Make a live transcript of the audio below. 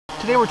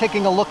Today we're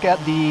taking a look at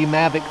the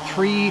Mavic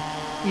 3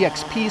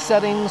 EXP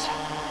settings.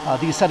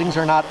 These settings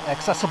are not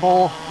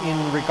accessible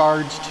in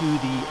regards to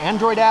the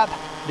Android app.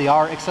 They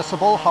are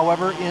accessible,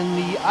 however, in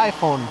the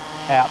iPhone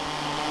app.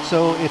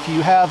 So if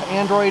you have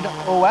Android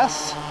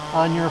OS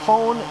on your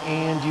phone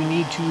and you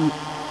need to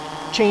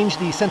change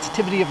the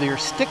sensitivity of your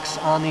sticks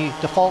on the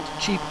default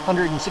cheap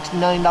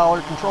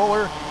 $169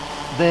 controller,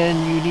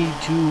 then you need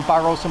to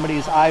borrow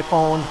somebody's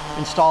iPhone,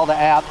 install the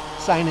app,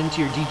 sign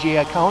into your DJI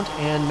account,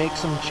 and make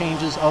some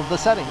changes of the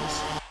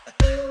settings.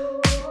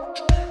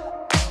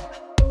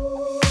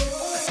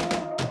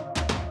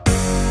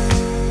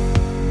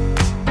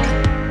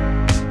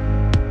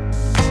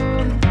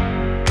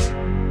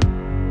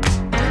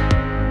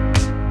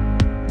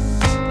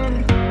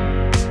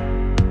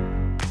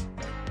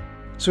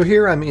 So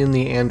here I'm in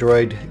the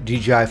Android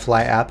DJI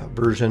Fly App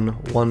version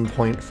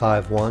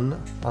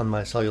 1.51 on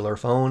my cellular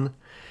phone.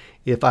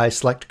 If I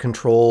select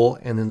Control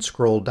and then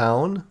scroll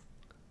down,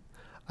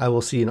 I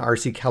will see an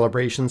RC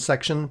calibration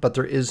section, but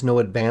there is no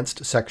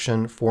advanced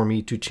section for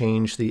me to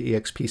change the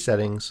EXP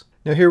settings.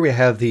 Now here we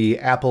have the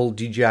Apple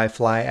DJI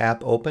Fly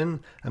App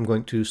open. I'm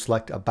going to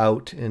select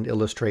About and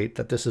illustrate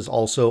that this is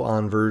also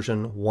on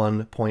version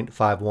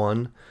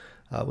 1.51.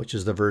 Which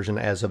is the version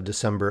as of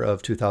December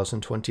of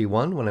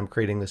 2021 when I'm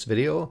creating this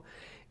video.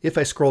 If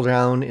I scroll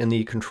down in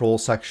the control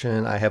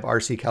section, I have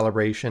RC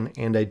calibration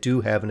and I do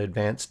have an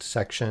advanced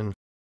section.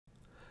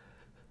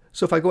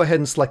 So if I go ahead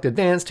and select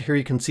advanced, here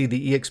you can see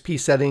the EXP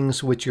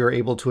settings, which you're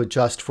able to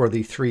adjust for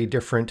the three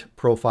different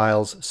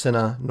profiles: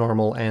 Cine,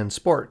 Normal, and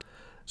Sport.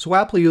 So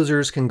Apple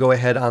users can go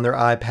ahead on their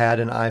iPad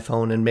and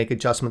iPhone and make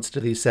adjustments to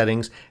these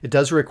settings. It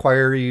does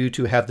require you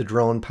to have the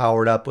drone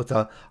powered up with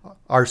a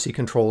RC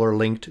controller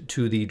linked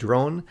to the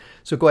drone.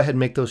 So go ahead and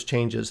make those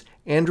changes.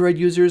 Android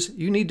users,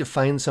 you need to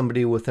find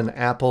somebody with an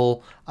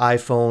Apple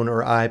iPhone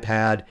or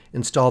iPad,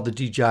 install the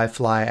DJI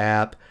Fly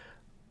app,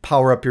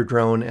 power up your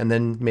drone, and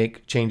then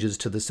make changes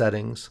to the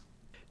settings.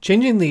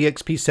 Changing the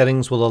EXP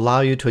settings will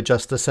allow you to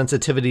adjust the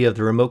sensitivity of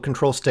the remote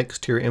control sticks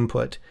to your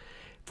input.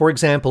 For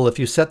example, if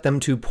you set them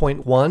to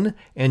 0.1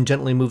 and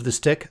gently move the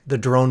stick, the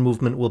drone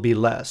movement will be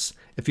less.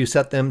 If you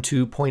set them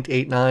to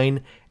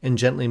 0.89 and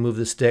gently move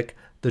the stick,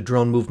 the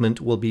drone movement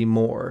will be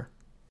more.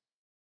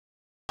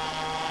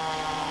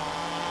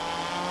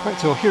 Alright,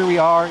 so here we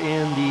are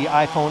in the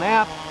iPhone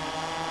app.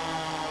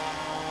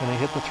 And I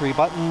hit the three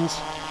buttons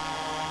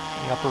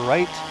in the upper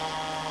right.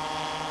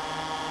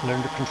 And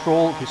under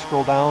control, if you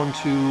scroll down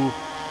to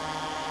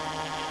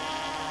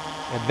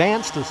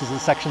Advanced, this is a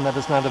section that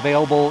is not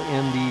available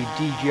in the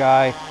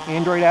DJI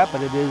Android app,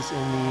 but it is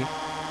in the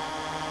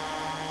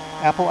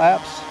Apple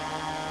apps.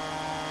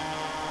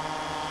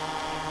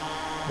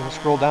 I'm going to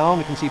scroll down,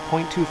 you can see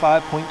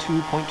 0.25,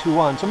 0.2,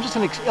 0.21. So I'm just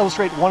going to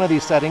illustrate one of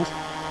these settings.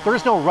 There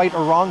is no right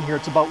or wrong here.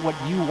 It's about what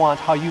you want,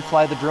 how you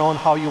fly the drone,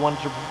 how you want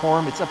it to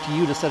perform. It's up to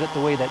you to set it the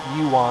way that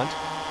you want.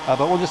 But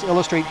we'll just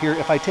illustrate here.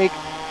 If I take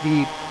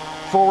the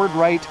forward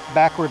right,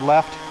 backward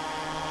left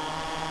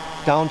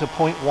down to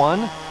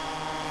 0.1,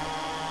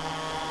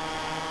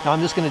 now I'm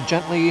just going to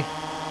gently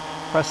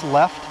press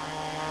left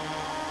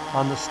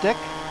on the stick.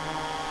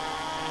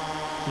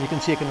 And you can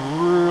see I can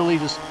really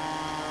just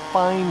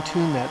fine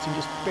tune that. So I'm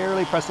just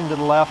barely pressing to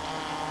the left.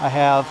 I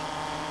have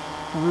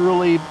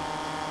really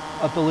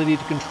ability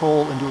to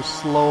control and do a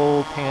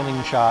slow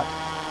panning shot.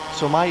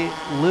 So my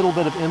little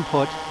bit of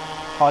input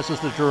causes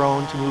the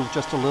drone to move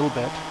just a little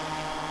bit.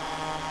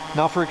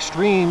 Now for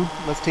extreme,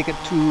 let's take it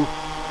to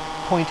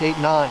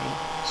 0.89.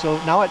 So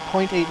now at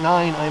 0.89,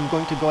 I'm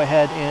going to go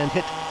ahead and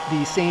hit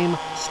the same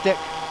stick,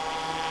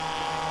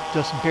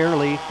 just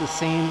barely the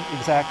same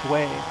exact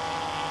way.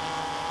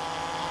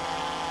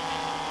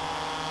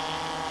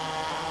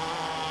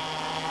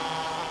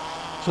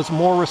 So it's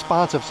more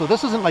responsive. So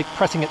this isn't like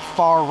pressing it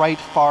far right,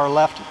 far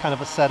left kind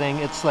of a setting.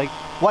 It's like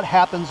what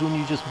happens when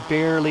you just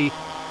barely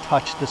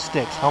touch the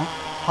sticks.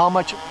 How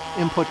much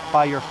input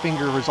by your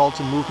finger results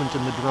in movement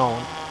in the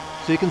drone.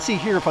 So you can see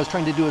here, if I was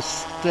trying to do a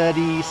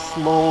steady,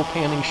 slow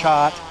panning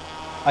shot,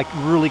 I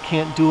really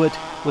can't do it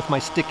with my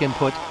stick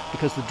input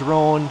because the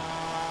drone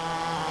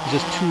is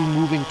just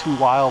moving too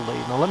wildly.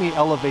 Now let me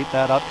elevate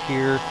that up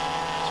here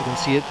so you can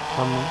see it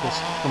from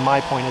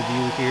my point of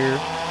view here.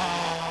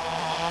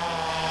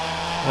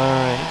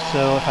 Alright,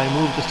 so if I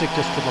move the stick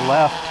just to the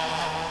left,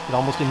 it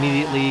almost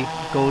immediately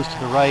goes to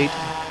the right.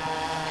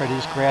 Try to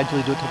just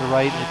gradually do it to the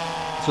right,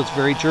 so it's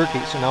very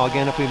jerky. So now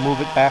again, if we move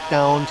it back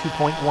down to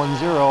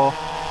 0.10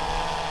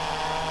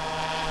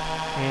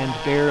 and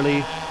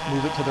barely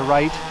move it to the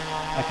right,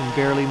 I can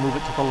barely move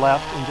it to the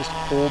left and just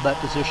hold that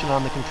position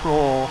on the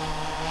control.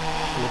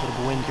 A little bit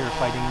of wind here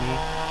fighting me.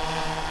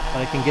 But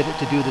I can get it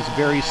to do this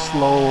very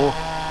slow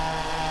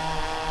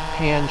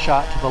pan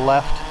shot to the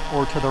left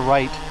or to the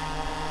right.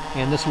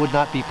 And this would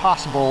not be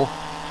possible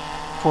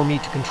for me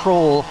to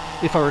control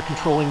if I were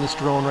controlling this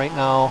drone right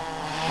now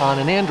on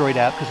an Android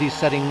app, because these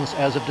settings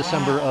as of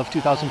December of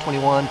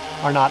 2021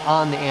 are not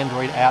on the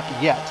Android app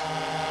yet.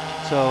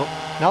 So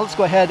now let's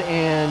go ahead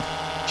and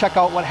check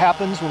out what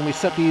happens when we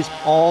set these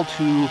all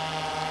to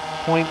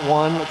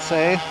 0.1, let's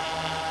say.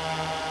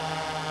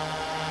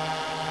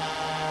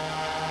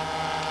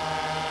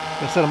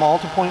 I set them all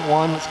to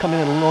 0.1. Let's come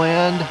in and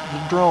land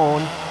the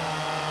drone.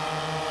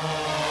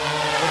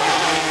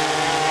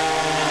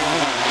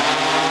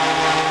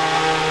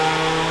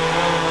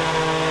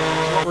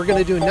 So what we're going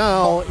to do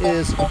now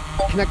is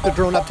connect the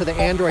drone up to the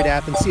Android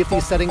app and see if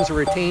these settings are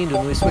retained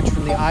when we switch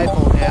from the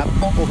iPhone app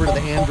over to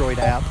the Android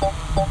app.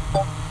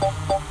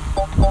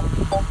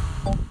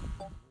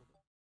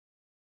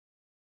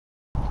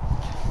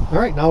 All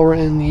right, now we're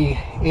in the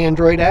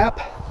Android app.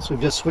 So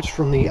we've just switched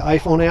from the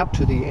iPhone app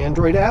to the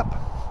Android app.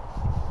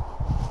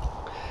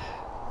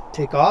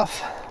 Take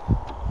off.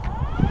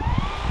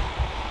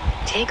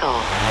 Take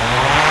off.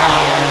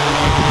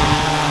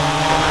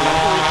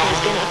 Point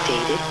has been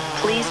updated.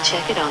 Please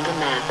check it on the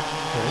map.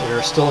 Right,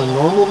 we're still in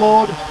normal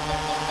mode.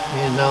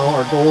 And now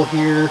our goal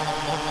here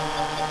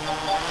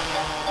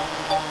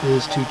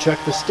is to check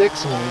the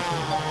sticks. And we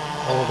can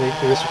elevate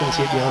here so you can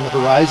see it beyond the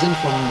horizon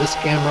from this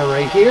camera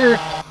right here.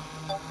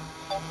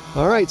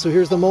 All right, so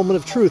here's the moment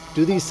of truth.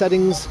 Do these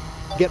settings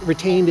get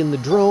retained in the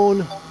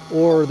drone,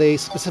 or are they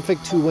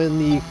specific to when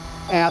the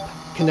app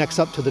connects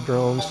up to the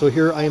drone? So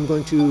here I am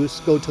going to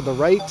go to the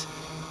right,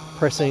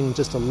 pressing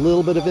just a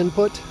little bit of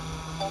input.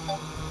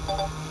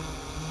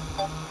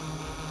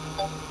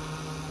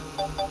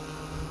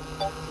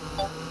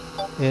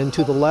 And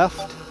to the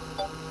left.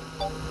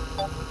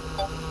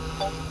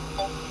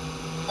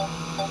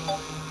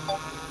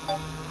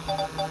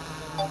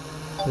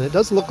 And it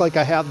does look like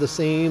I have the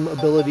same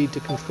ability to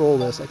control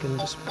this. I can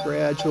just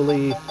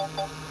gradually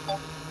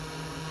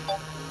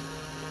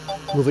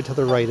move it to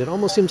the right. It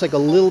almost seems like a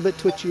little bit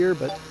twitchier,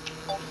 but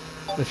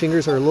my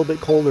fingers are a little bit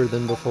colder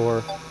than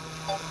before.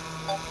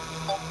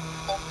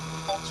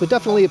 So it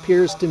definitely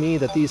appears to me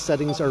that these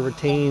settings are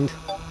retained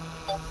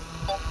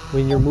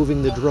when you're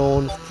moving the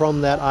drone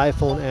from that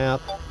iPhone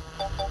app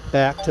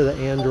back to the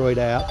Android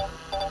app.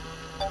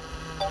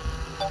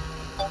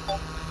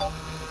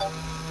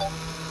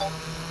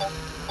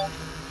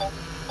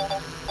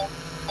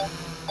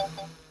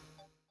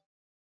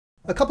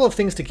 A couple of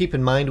things to keep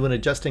in mind when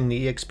adjusting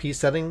the EXP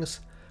settings.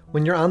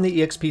 When you're on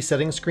the EXP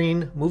settings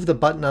screen, move the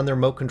button on the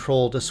remote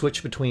control to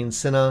switch between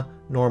Cine,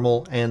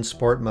 Normal, and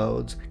Sport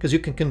modes, because you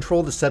can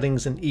control the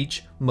settings in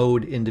each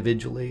mode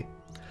individually.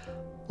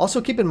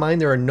 Also keep in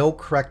mind there are no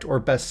correct or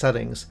best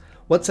settings.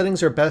 What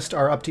settings are best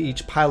are up to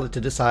each pilot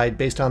to decide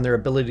based on their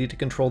ability to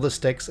control the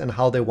sticks and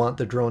how they want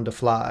the drone to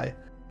fly.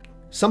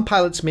 Some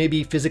pilots may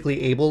be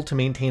physically able to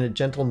maintain a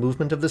gentle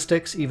movement of the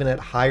sticks even at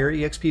higher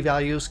EXP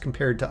values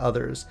compared to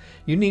others.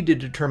 You need to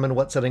determine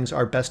what settings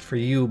are best for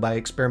you by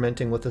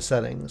experimenting with the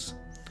settings.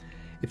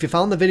 If you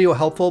found the video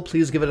helpful,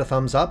 please give it a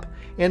thumbs up,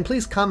 and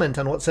please comment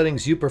on what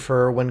settings you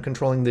prefer when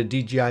controlling the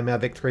DJI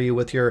Mavic 3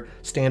 with your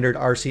standard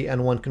RC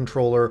N1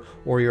 controller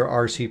or your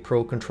RC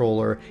Pro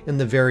controller in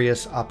the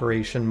various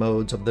operation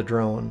modes of the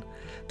drone.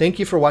 Thank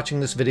you for watching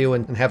this video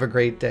and have a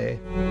great day.